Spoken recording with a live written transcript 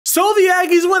So the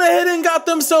Aggies went ahead and got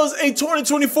themselves a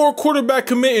 2024 quarterback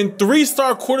commit and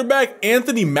 3-star quarterback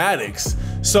Anthony Maddox.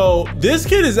 So this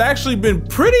kid has actually been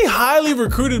pretty highly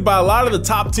recruited by a lot of the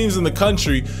top teams in the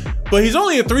country, but he's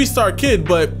only a 3-star kid.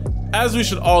 But as we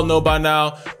should all know by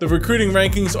now, the recruiting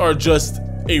rankings are just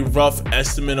a rough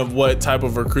estimate of what type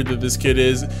of recruit that this kid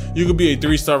is. You could be a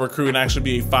 3-star recruit and actually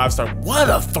be a 5-star. What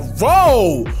a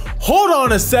throw! Hold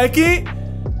on a second.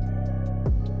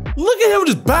 Look at him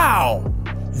just bow.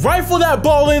 Rifle that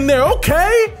ball in there,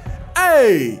 okay?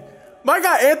 Hey, my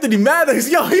guy Anthony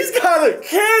Maddox, yo, he's got a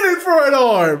cannon for an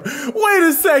arm. Wait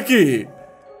a second.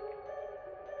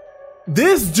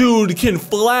 This dude can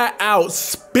flat out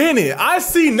spin it. I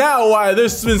see now why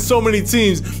there's been so many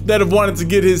teams that have wanted to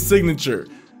get his signature.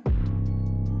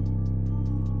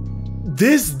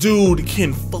 This dude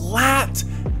can flat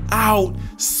out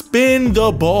spin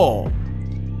the ball.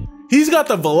 He's got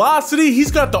the velocity,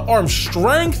 he's got the arm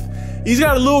strength, he's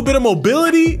got a little bit of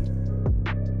mobility.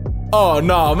 Oh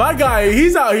no, my guy,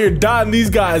 he's out here dotting these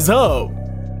guys up.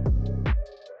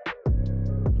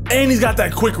 And he's got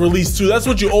that quick release too. That's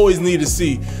what you always need to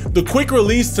see. The quick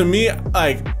release to me,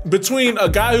 like between a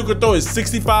guy who could throw it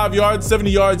 65 yards, 70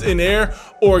 yards in air,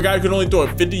 or a guy who can only throw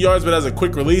it 50 yards but has a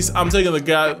quick release, I'm taking the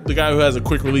guy who has a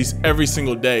quick release every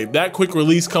single day. That quick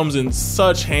release comes in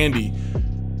such handy.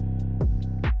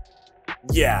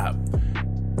 Yeah.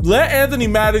 Let Anthony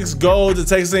Maddox go to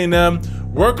Texas A&M,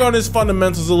 work on his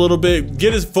fundamentals a little bit,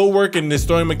 get his footwork and his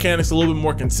throwing mechanics a little bit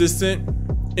more consistent,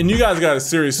 and you guys got a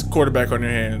serious quarterback on your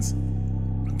hands.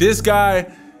 This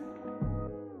guy,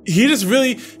 he's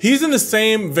in the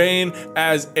same vein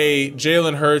as a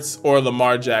Jalen Hurts or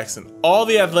Lamar Jackson. All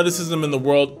the athleticism in the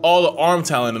world, all the arm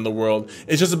talent in the world.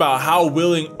 It's just about how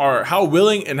willing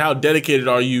and how dedicated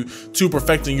are you to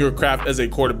perfecting your craft as a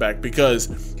quarterback,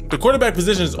 because the quarterback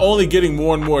position is only getting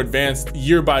more and more advanced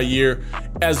year by year,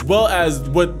 as well as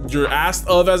what you're asked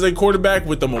of as a quarterback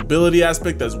with the mobility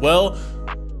aspect as well.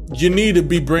 You need to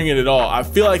be bringing it all. I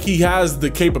feel like he has the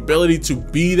capability to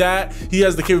be that. He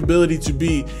has the capability to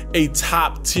be a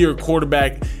top tier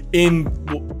quarterback in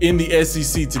the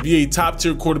SEC, to be a top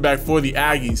tier quarterback for the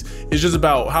Aggies. It's just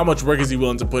about how much work is he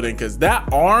willing to put in, because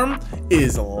that arm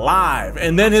is live.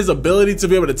 And then his ability to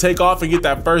be able to take off and get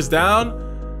that first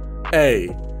down,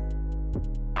 hey.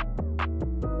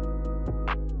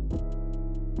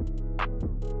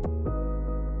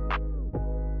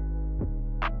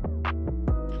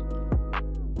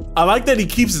 I like that he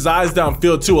keeps his eyes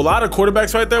downfield too. A lot of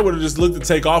quarterbacks right there would have just looked to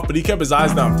take off, but he kept his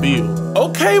eyes downfield.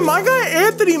 Okay, my guy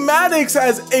Anthony Maddox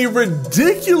has a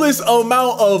ridiculous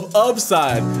amount of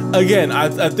upside. Again,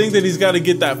 I think that he's got to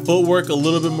get that footwork a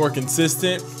little bit more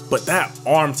consistent, but that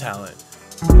arm talent,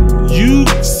 you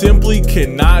simply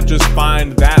cannot just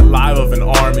find that live of an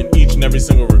arm in each and every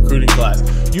single recruiting class.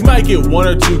 You might get 1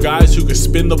 or 2 guys who can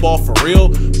spin the ball for real,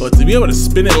 but to be able to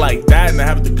spin it like that and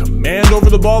have the command over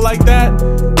the ball like that,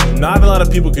 not a lot of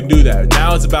people can do that.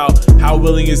 Now it's about how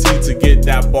willing is he to get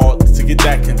that ball, to get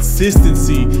that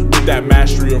consistency with that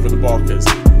mastery over the ball, because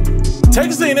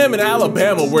Texas A&M and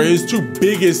Alabama were his 2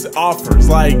 biggest offers.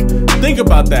 Like, think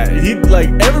about that.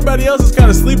 Everybody else is kind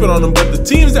of sleeping on him, but the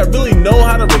teams that really know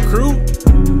how to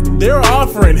recruit, they're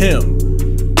offering him.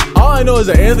 All I know is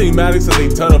that Anthony Maddox has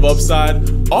a ton of upside.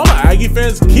 All my Aggie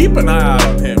fans, keep an eye out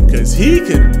on him, because he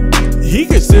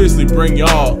could seriously bring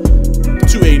y'all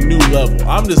to a new level.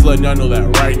 I'm just letting y'all know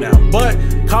that right now. But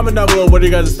comment down below, what are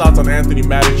your guys' thoughts on Anthony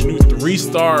Maddox, new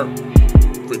 3-star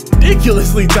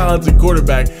ridiculously talented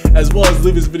quarterback, as well as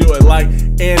leave this video a like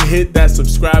and hit that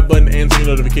subscribe button and turn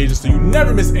notifications so you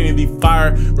never miss any of the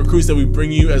fire recruits that we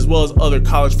bring you, as well as other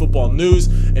college football news.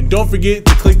 And don't forget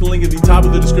to click the link at the top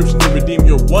of the description to redeem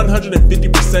your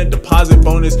 150% deposit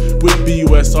bonus with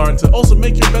BUSR, and to also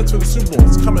make your bets for the Super Bowl.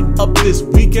 It's coming up this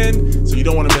weekend, so you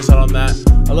don't want to miss out on that.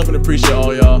 I love and appreciate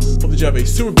all y'all. Hope that you have a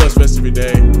super blessed rest of your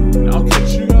day, and I'll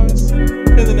catch you